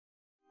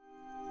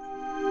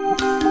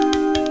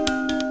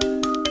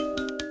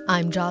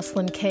I'm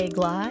Jocelyn K.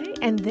 Glei,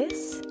 and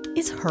this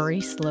is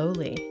Hurry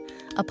Slowly,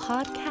 a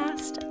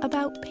podcast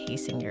about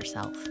pacing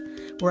yourself,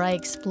 where I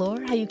explore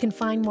how you can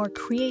find more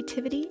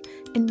creativity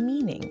and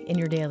meaning in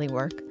your daily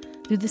work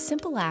through the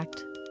simple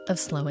act of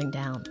slowing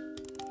down.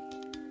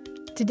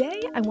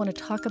 Today, I want to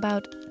talk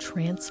about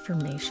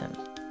transformation.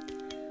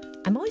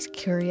 I'm always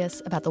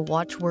curious about the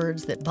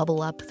watchwords that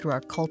bubble up through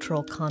our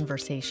cultural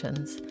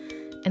conversations,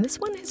 and this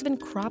one has been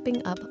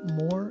cropping up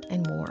more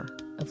and more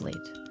of late.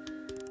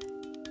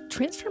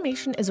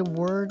 Transformation is a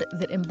word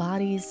that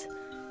embodies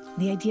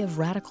the idea of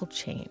radical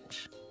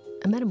change,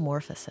 a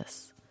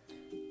metamorphosis,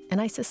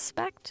 and I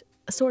suspect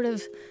a sort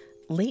of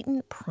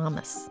latent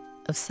promise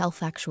of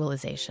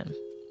self-actualization.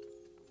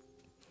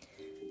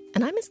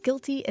 And I'm as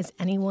guilty as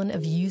anyone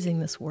of using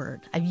this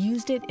word. I've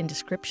used it in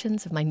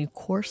descriptions of my new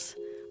course,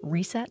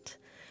 Reset,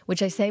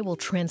 which I say will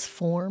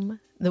transform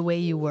the way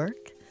you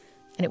work,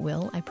 and it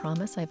will, I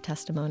promise. I have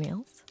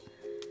testimonials.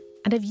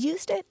 And I've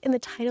used it in the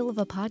title of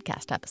a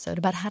podcast episode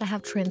about how to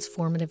have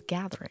transformative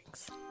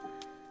gatherings.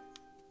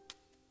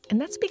 And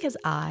that's because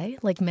I,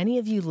 like many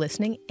of you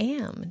listening,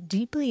 am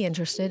deeply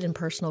interested in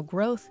personal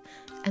growth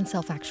and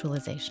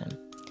self-actualization.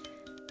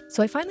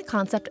 So I find the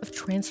concept of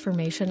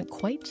transformation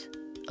quite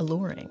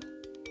alluring.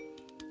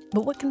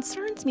 But what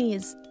concerns me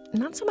is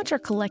not so much our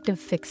collective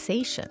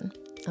fixation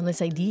on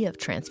this idea of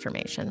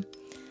transformation.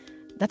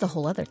 That's a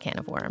whole other can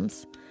of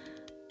worms.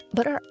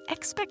 But our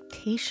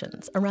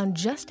expectations around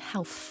just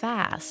how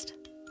fast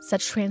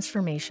such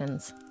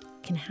transformations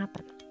can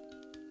happen.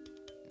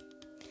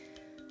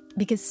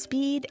 Because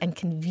speed and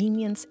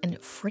convenience and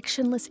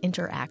frictionless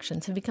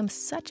interactions have become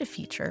such a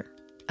feature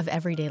of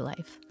everyday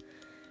life,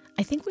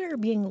 I think we are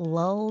being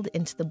lulled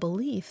into the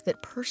belief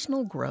that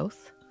personal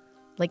growth,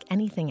 like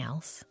anything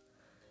else,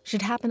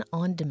 should happen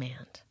on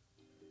demand.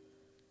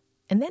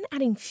 And then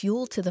adding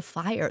fuel to the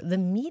fire, the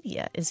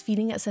media is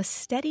feeding us a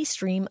steady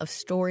stream of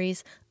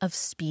stories of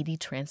speedy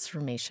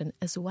transformation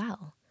as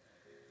well.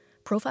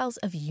 Profiles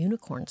of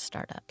unicorn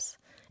startups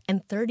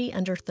and 30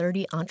 under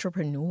 30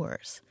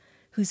 entrepreneurs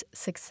whose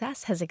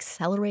success has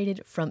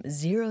accelerated from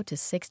 0 to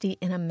 60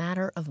 in a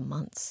matter of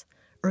months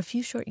or a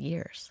few short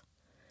years.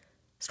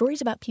 Stories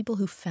about people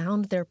who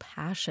found their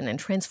passion and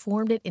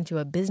transformed it into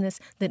a business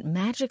that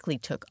magically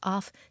took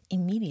off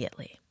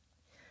immediately.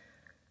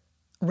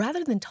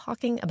 Rather than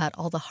talking about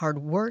all the hard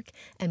work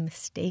and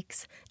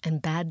mistakes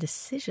and bad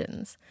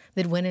decisions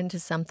that went into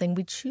something,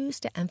 we choose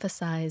to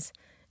emphasize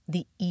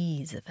the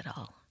ease of it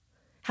all.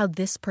 How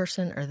this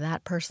person or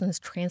that person's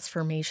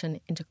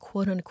transformation into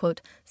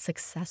quote-unquote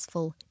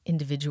successful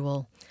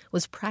individual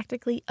was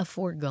practically a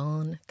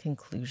foregone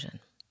conclusion.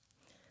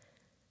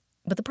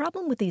 But the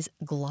problem with these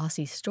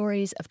glossy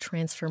stories of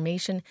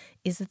transformation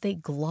is that they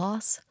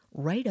gloss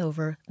right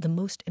over the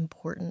most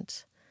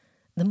important,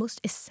 the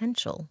most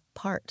essential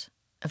part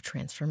of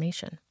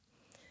transformation,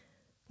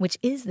 which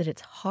is that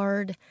it's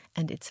hard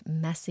and it's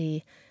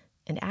messy,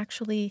 and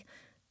actually,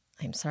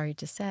 I'm sorry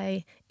to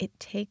say, it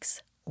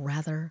takes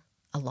rather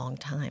a long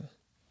time.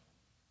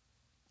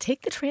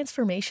 Take the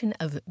transformation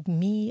of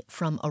me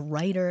from a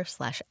writer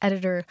 /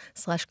 editor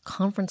 /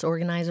 conference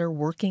organizer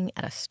working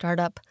at a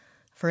startup,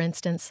 for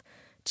instance,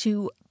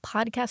 to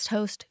podcast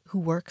host who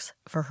works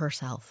for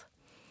herself.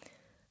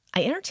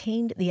 I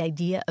entertained the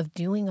idea of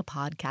doing a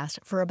podcast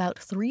for about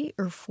 3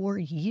 or 4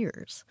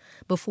 years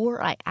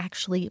before I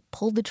actually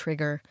pulled the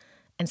trigger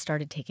and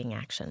started taking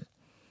action.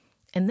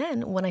 And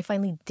then when I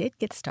finally did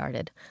get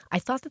started, I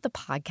thought that the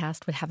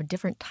podcast would have a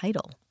different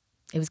title.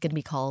 It was going to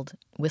be called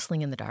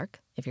Whistling in the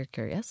Dark, if you're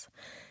curious.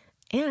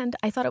 And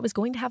I thought it was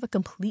going to have a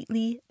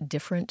completely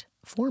different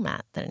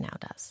format than it now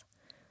does.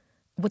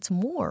 What's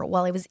more,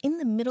 while I was in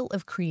the middle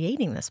of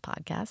creating this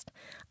podcast,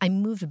 I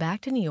moved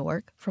back to New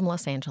York from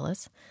Los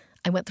Angeles.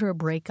 I went through a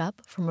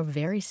breakup from a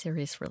very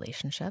serious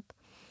relationship,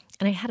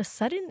 and I had a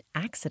sudden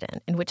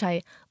accident in which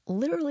I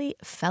literally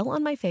fell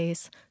on my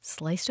face,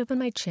 sliced open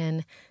my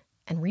chin,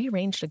 and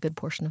rearranged a good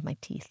portion of my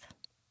teeth.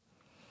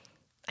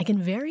 I can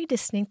very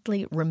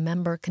distinctly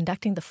remember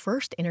conducting the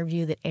first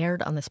interview that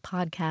aired on this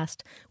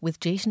podcast with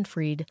Jason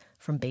Fried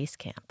from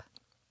Basecamp.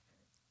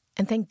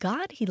 And thank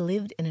God he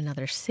lived in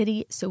another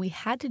city, so we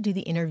had to do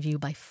the interview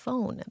by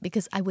phone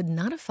because I would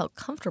not have felt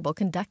comfortable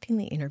conducting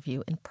the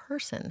interview in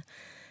person,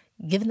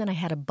 given that I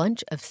had a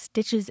bunch of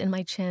stitches in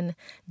my chin,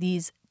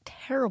 these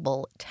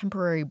terrible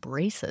temporary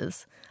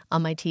braces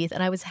on my teeth,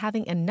 and I was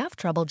having enough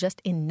trouble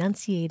just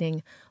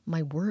enunciating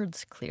my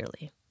words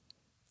clearly.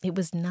 It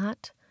was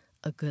not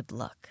a good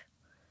look.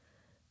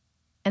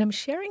 And I'm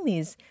sharing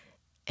these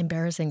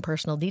embarrassing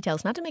personal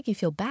details not to make you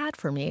feel bad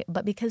for me,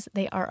 but because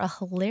they are a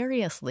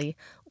hilariously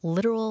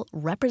literal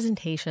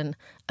representation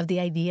of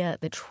the idea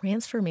that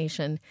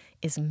transformation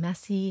is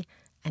messy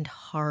and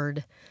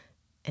hard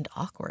and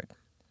awkward.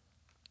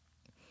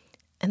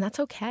 And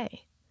that's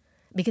okay,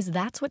 because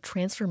that's what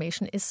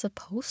transformation is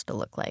supposed to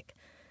look like.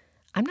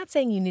 I'm not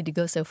saying you need to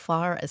go so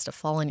far as to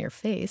fall on your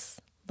face,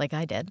 like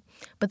I did,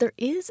 but there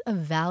is a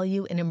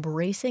value in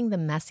embracing the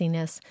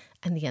messiness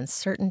and the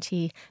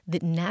uncertainty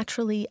that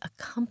naturally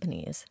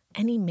accompanies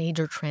any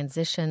major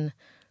transition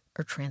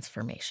or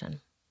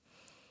transformation.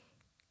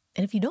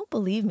 And if you don't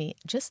believe me,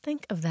 just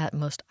think of that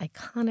most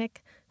iconic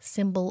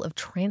symbol of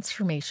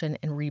transformation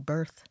and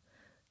rebirth,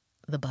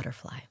 the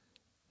butterfly.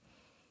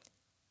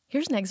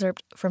 Here's an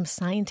excerpt from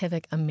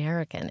Scientific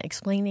American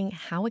explaining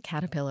how a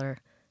caterpillar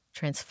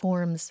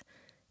transforms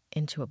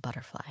into a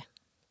butterfly.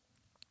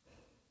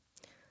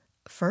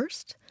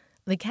 First,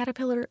 the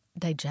caterpillar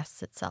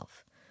digests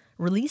itself,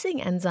 releasing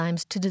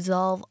enzymes to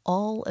dissolve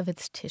all of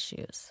its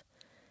tissues.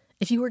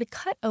 If you were to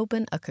cut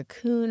open a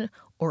cocoon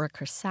or a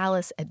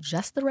chrysalis at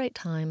just the right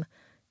time,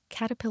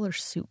 caterpillar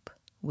soup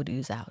would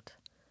ooze out.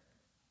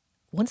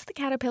 Once the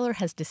caterpillar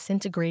has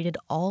disintegrated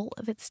all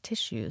of its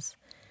tissues,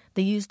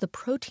 they use the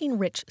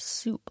protein-rich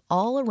soup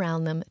all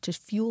around them to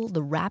fuel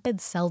the rapid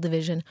cell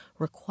division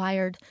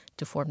required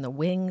to form the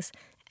wings,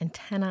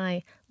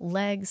 antennae,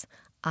 legs,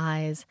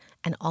 eyes,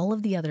 and all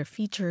of the other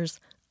features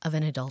of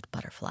an adult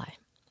butterfly.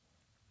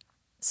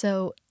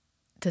 So,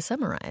 to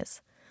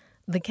summarize,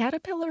 the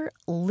caterpillar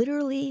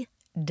literally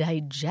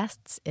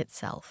digests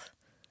itself,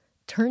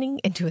 turning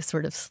into a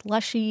sort of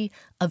slushy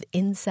of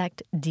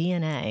insect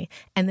DNA,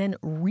 and then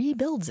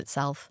rebuilds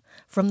itself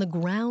from the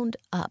ground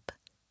up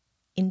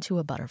into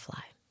a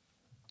butterfly.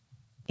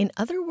 In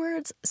other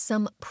words,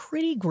 some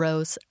pretty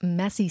gross,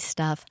 messy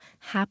stuff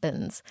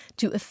happens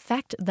to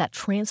effect that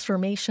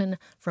transformation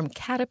from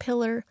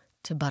caterpillar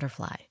to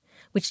butterfly,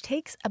 which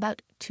takes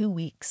about 2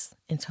 weeks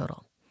in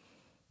total.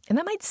 And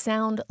that might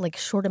sound like a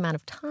short amount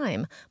of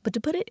time, but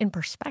to put it in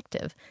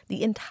perspective,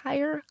 the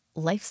entire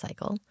life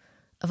cycle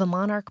of a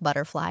monarch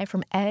butterfly,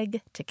 from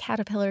egg to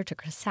caterpillar to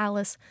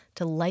chrysalis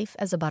to life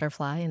as a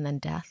butterfly and then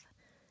death,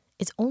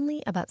 is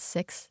only about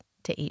 6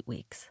 to 8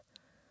 weeks.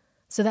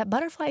 So that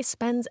butterfly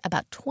spends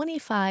about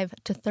 25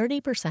 to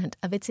 30%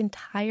 of its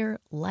entire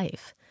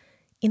life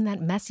in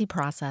that messy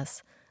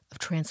process of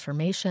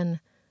transformation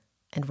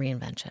and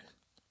reinvention.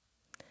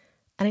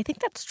 And I think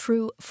that's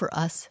true for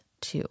us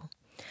too.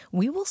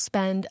 We will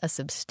spend a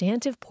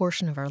substantive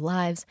portion of our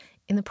lives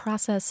in the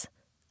process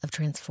of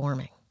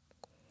transforming,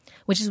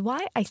 which is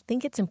why I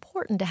think it's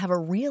important to have a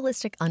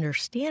realistic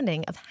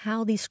understanding of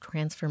how these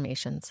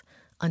transformations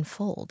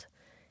unfold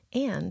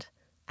and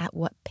at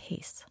what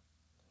pace.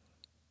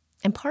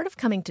 And part of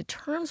coming to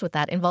terms with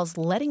that involves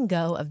letting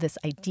go of this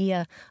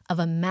idea of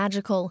a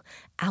magical,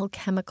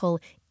 alchemical,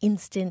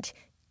 instant,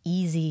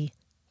 easy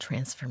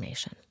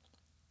transformation,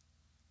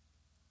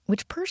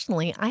 which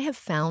personally I have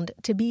found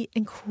to be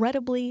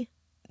incredibly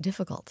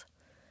difficult.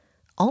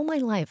 All my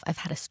life, I've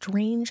had a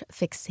strange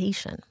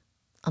fixation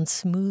on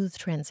smooth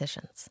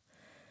transitions.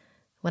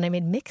 When I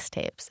made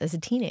mixtapes as a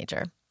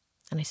teenager,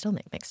 and I still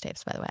make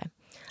mixtapes, by the way,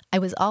 I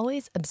was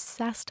always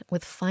obsessed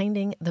with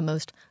finding the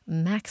most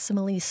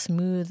maximally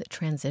smooth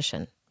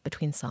transition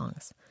between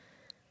songs.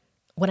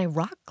 When I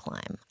rock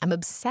climb, I'm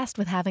obsessed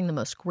with having the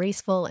most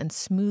graceful and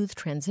smooth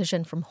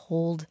transition from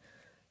hold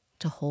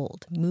to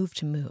hold, move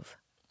to move.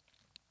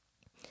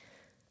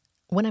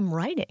 When I'm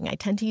writing, I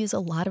tend to use a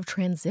lot of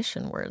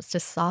transition words to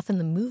soften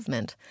the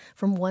movement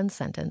from one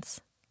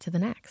sentence to the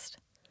next.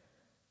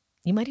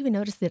 You might even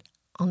notice that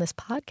on this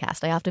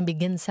podcast, I often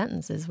begin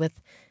sentences with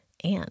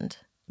 "and,"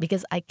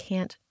 because I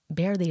can't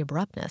bear the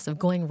abruptness of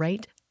going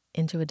right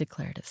into a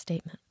declarative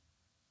statement.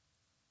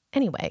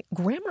 Anyway,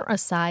 grammar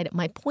aside,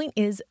 my point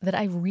is that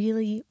I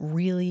really,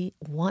 really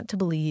want to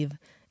believe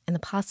in the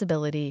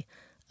possibility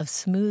of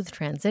smooth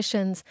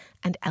transitions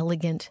and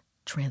elegant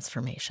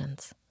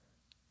transformations.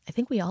 I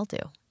think we all do.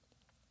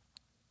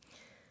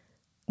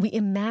 We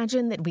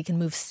imagine that we can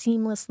move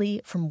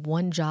seamlessly from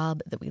one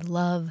job that we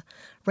love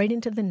right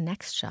into the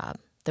next job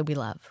that we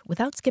love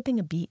without skipping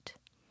a beat.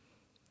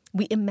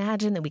 We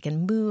imagine that we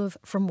can move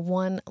from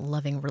one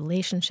loving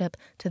relationship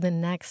to the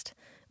next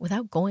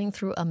without going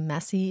through a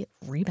messy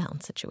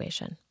rebound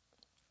situation.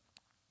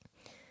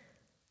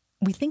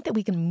 We think that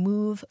we can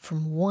move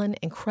from one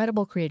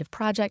incredible creative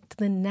project to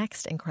the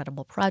next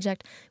incredible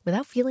project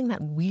without feeling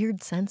that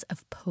weird sense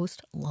of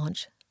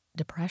post-launch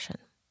depression.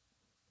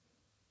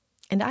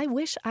 And I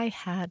wish I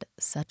had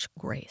such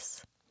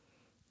grace.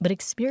 But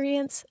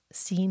experience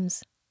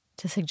seems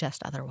to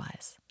suggest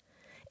otherwise.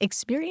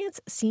 Experience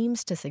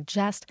seems to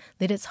suggest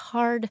that it's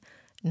hard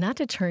not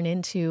to turn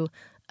into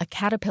a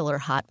caterpillar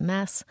hot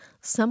mess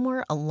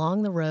somewhere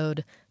along the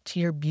road to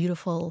your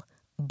beautiful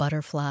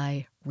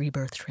butterfly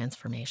rebirth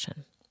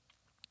transformation.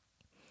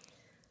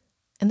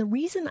 And the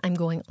reason I'm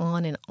going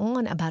on and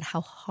on about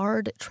how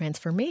hard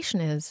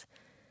transformation is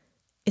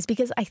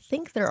because I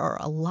think there are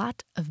a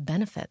lot of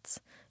benefits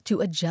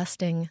to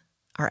adjusting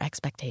our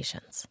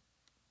expectations.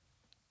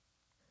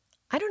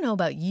 I don't know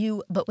about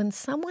you, but when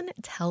someone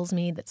tells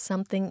me that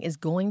something is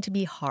going to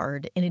be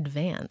hard in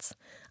advance,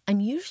 I'm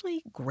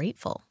usually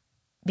grateful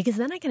because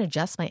then I can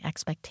adjust my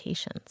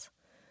expectations.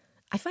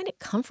 I find it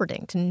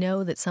comforting to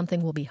know that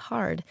something will be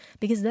hard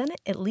because then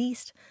at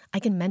least I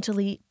can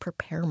mentally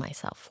prepare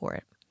myself for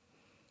it.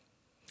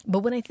 But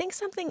when I think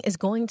something is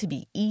going to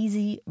be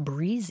easy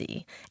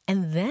breezy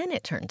and then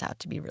it turns out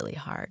to be really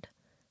hard,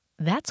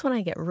 that's when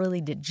I get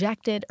really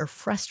dejected or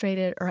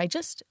frustrated or I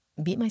just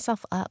beat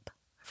myself up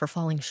for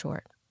falling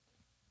short.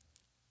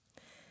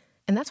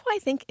 And that's why I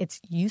think it's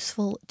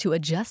useful to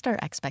adjust our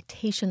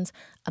expectations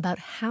about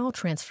how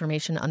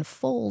transformation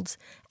unfolds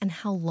and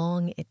how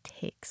long it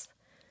takes.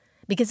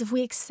 Because if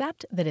we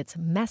accept that it's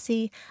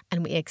messy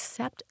and we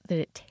accept that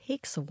it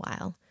takes a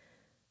while,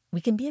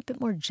 we can be a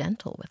bit more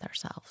gentle with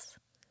ourselves.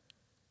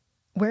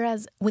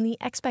 Whereas when the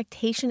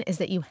expectation is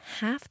that you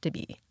have to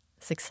be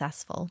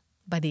successful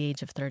by the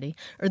age of 30,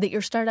 or that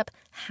your startup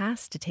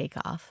has to take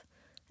off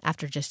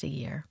after just a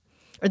year,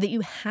 or that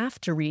you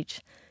have to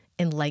reach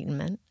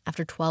enlightenment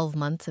after 12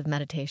 months of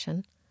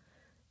meditation,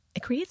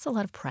 it creates a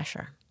lot of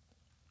pressure.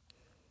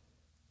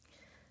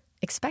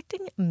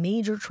 Expecting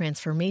major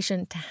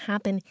transformation to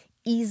happen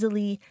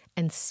easily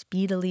and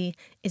speedily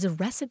is a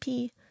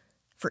recipe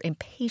for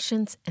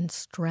impatience and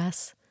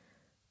stress,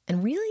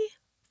 and really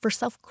for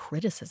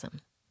self-criticism.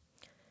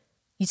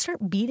 You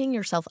start beating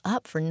yourself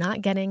up for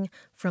not getting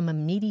from a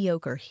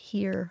mediocre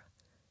here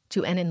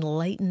to an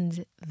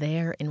enlightened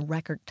there in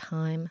record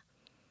time,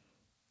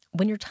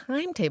 when your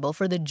timetable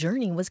for the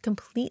journey was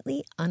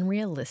completely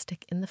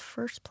unrealistic in the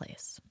first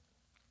place.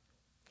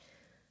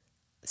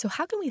 So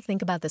how can we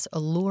think about this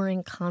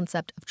alluring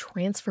concept of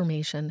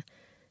transformation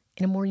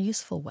in a more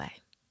useful way?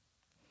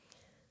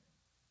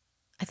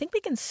 I think we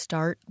can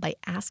start by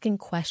asking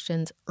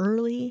questions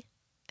early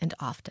and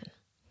often.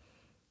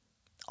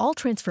 All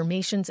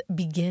transformations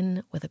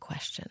begin with a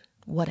question.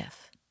 What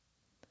if?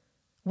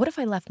 What if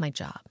I left my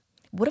job?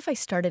 What if I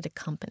started a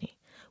company?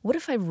 What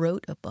if I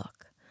wrote a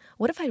book?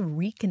 What if I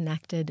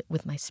reconnected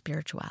with my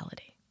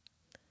spirituality?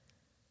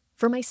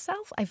 For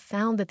myself, I've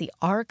found that the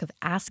arc of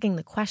asking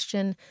the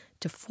question,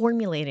 to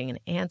formulating an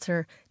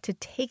answer, to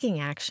taking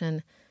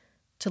action,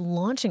 to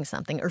launching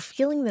something, or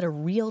feeling that a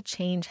real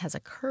change has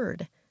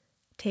occurred,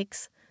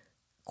 takes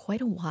quite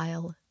a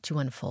while to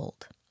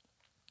unfold.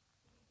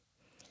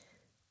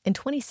 In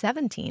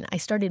 2017, I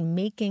started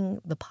making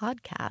the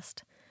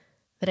podcast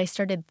that I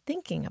started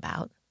thinking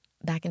about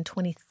back in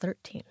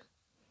 2013.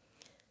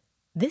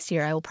 This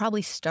year, I will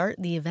probably start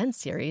the event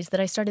series that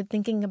I started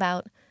thinking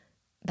about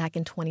back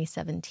in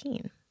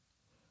 2017.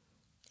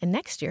 And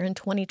next year, in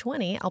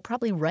 2020, I'll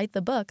probably write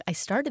the book I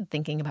started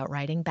thinking about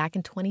writing back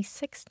in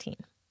 2016.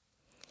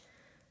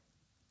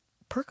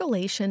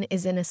 Percolation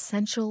is an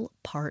essential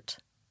part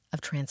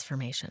of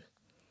transformation.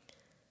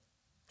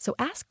 So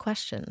ask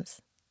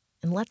questions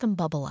and let them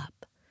bubble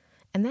up,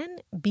 and then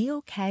be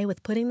okay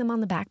with putting them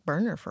on the back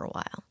burner for a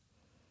while,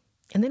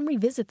 and then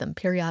revisit them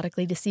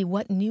periodically to see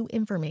what new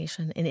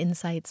information and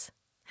insights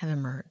have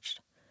emerged.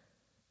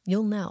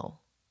 You'll know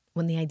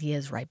when the idea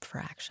is ripe for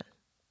action.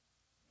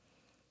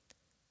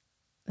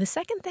 The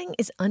second thing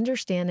is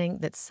understanding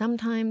that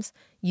sometimes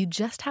you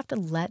just have to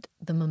let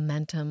the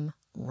momentum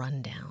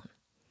run down.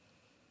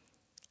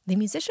 The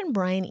musician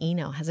Brian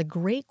Eno has a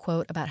great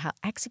quote about how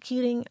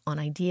executing on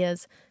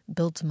ideas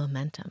builds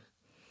momentum.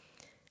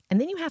 And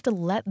then you have to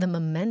let the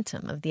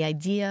momentum of the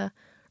idea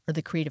or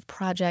the creative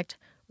project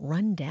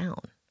run down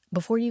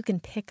before you can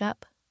pick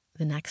up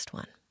the next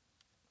one.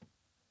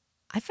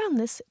 I found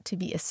this to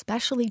be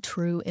especially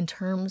true in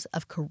terms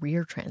of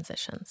career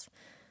transitions.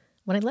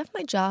 When I left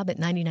my job at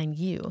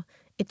 99U,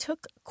 it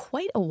took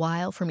quite a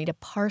while for me to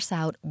parse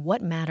out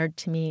what mattered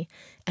to me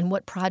and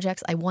what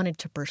projects I wanted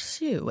to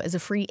pursue as a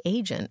free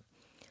agent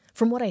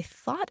from what I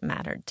thought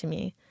mattered to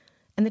me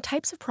and the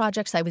types of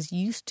projects I was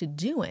used to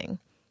doing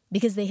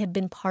because they had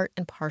been part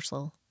and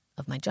parcel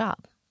of my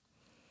job.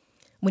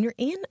 When you're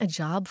in a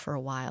job for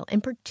a while,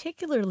 and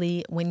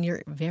particularly when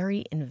you're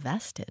very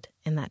invested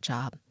in that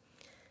job,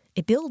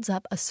 it builds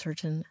up a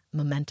certain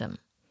momentum.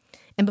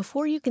 And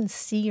before you can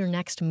see your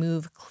next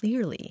move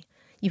clearly,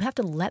 you have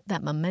to let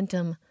that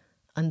momentum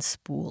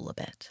unspool a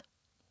bit.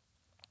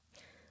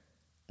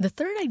 The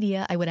third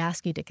idea I would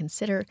ask you to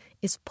consider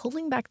is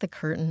pulling back the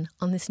curtain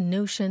on this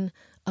notion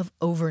of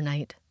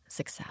overnight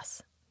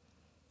success,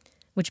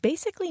 which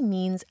basically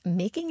means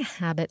making a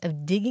habit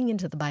of digging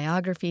into the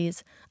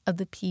biographies of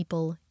the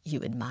people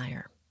you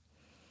admire.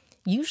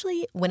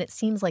 Usually, when it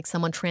seems like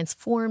someone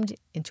transformed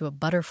into a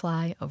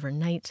butterfly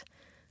overnight,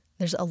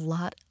 there's a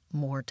lot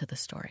more to the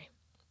story.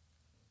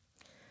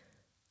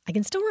 I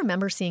can still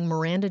remember seeing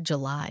Miranda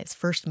July's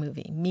first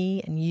movie,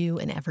 Me and You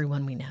and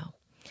Everyone We Know,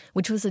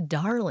 which was a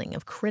darling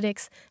of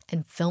critics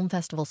and film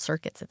festival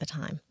circuits at the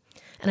time.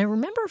 And I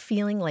remember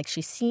feeling like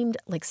she seemed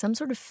like some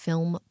sort of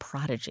film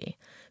prodigy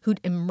who'd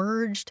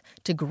emerged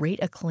to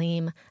great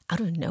acclaim out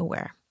of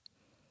nowhere.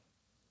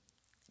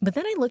 But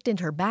then I looked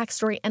into her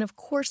backstory, and of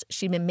course,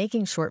 she'd been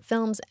making short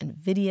films and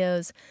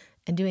videos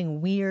and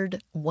doing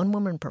weird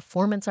one-woman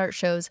performance art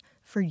shows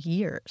for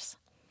years.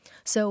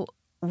 So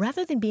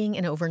rather than being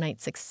an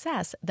overnight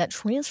success, that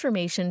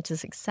transformation to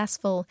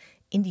successful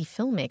indie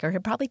filmmaker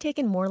had probably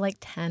taken more like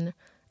 10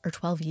 or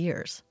 12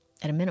 years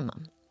at a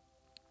minimum.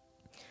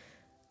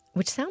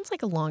 Which sounds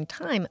like a long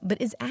time,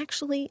 but is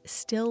actually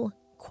still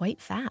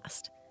quite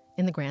fast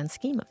in the grand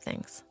scheme of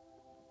things.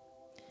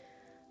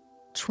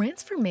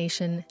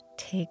 Transformation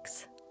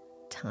takes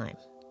time.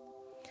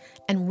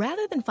 And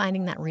rather than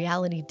finding that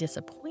reality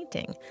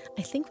disappointing,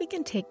 I think we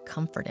can take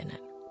comfort in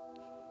it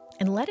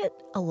and let it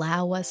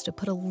allow us to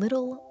put a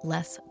little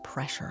less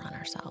pressure on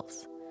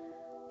ourselves.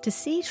 to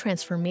see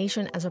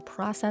transformation as a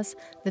process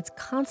that's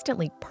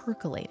constantly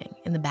percolating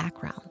in the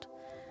background,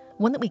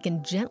 one that we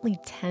can gently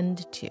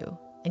tend to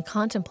and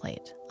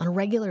contemplate on a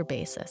regular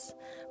basis,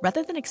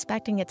 rather than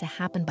expecting it to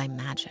happen by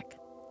magic,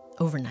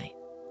 overnight.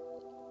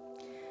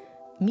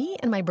 Me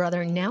and my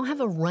brother now have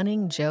a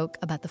running joke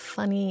about the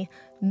funny,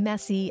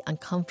 messy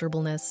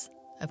uncomfortableness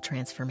of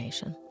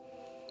transformation.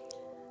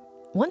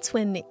 Once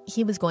when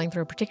he was going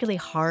through a particularly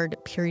hard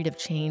period of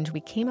change, we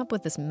came up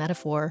with this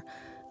metaphor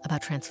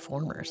about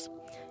Transformers.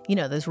 You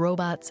know, those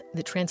robots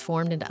that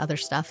transformed into other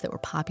stuff that were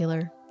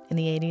popular in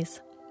the 80s.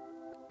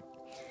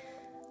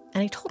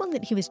 And I told him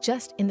that he was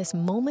just in this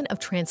moment of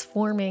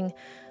transforming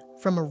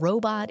from a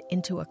robot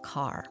into a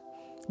car,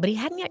 but he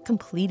hadn't yet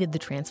completed the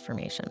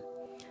transformation.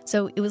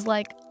 So it was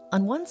like,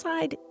 on one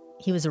side,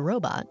 he was a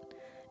robot,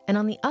 and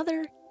on the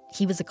other,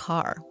 he was a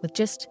car with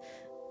just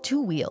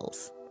 2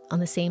 wheels on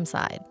the same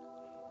side.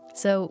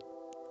 So,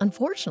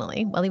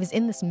 unfortunately, while he was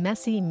in this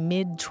messy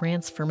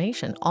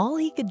mid-transformation, all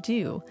he could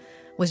do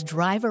was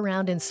drive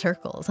around in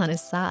circles on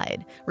his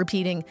side,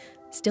 repeating,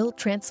 "Still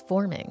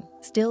transforming,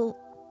 still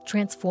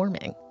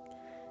transforming."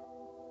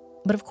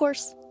 But of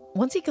course,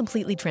 once he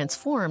completely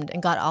transformed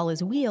and got all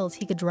his wheels,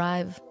 he could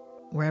drive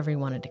wherever he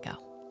wanted to go.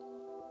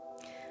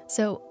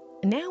 So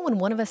now when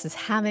one of us is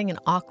having an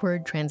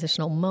awkward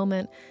transitional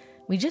moment,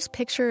 we just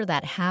picture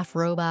that half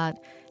robot,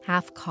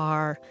 half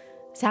car,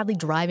 sadly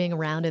driving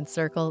around in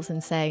circles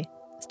and say,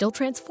 "Still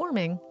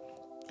transforming,"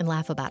 and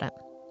laugh about it.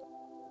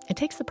 It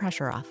takes the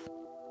pressure off.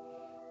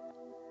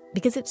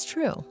 Because it's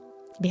true.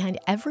 Behind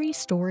every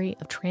story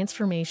of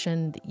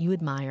transformation that you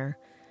admire,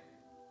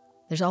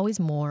 there's always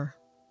more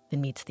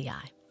than meets the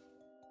eye.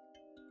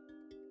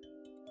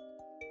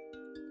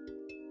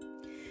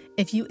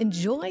 If you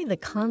enjoy the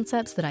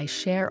concepts that I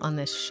share on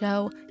this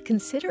show,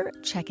 consider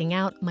checking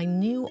out my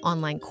new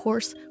online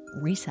course,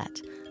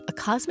 Reset, a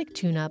cosmic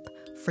tune-up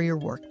for your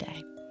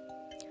workday.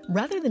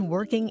 Rather than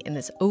working in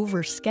this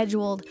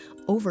overscheduled,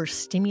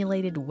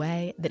 overstimulated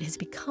way that has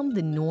become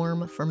the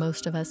norm for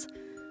most of us,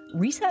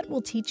 Reset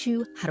will teach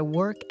you how to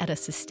work at a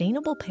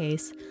sustainable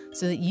pace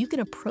so that you can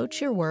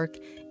approach your work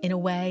in a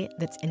way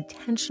that's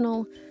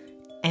intentional,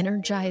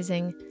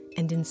 energizing,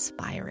 and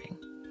inspiring.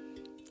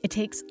 It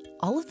takes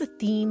all of the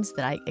themes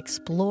that I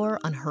explore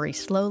on Hurry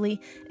Slowly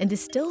and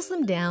distills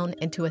them down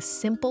into a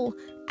simple,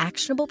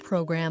 actionable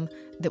program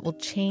that will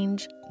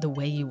change the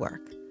way you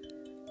work.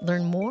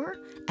 Learn more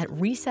at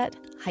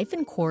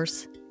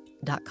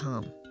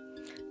reset-course.com.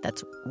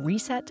 That's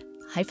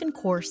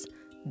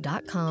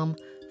reset-course.com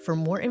for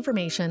more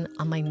information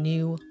on my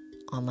new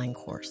online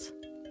course.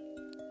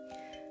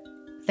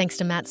 Thanks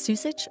to Matt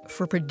Susich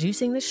for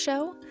producing this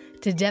show,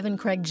 to Devin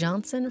Craig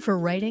Johnson for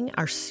writing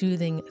our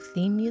soothing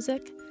theme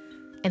music,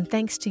 and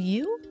thanks to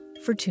you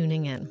for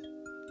tuning in.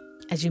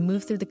 As you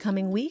move through the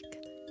coming week,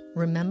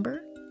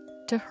 remember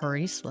to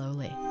hurry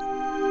slowly.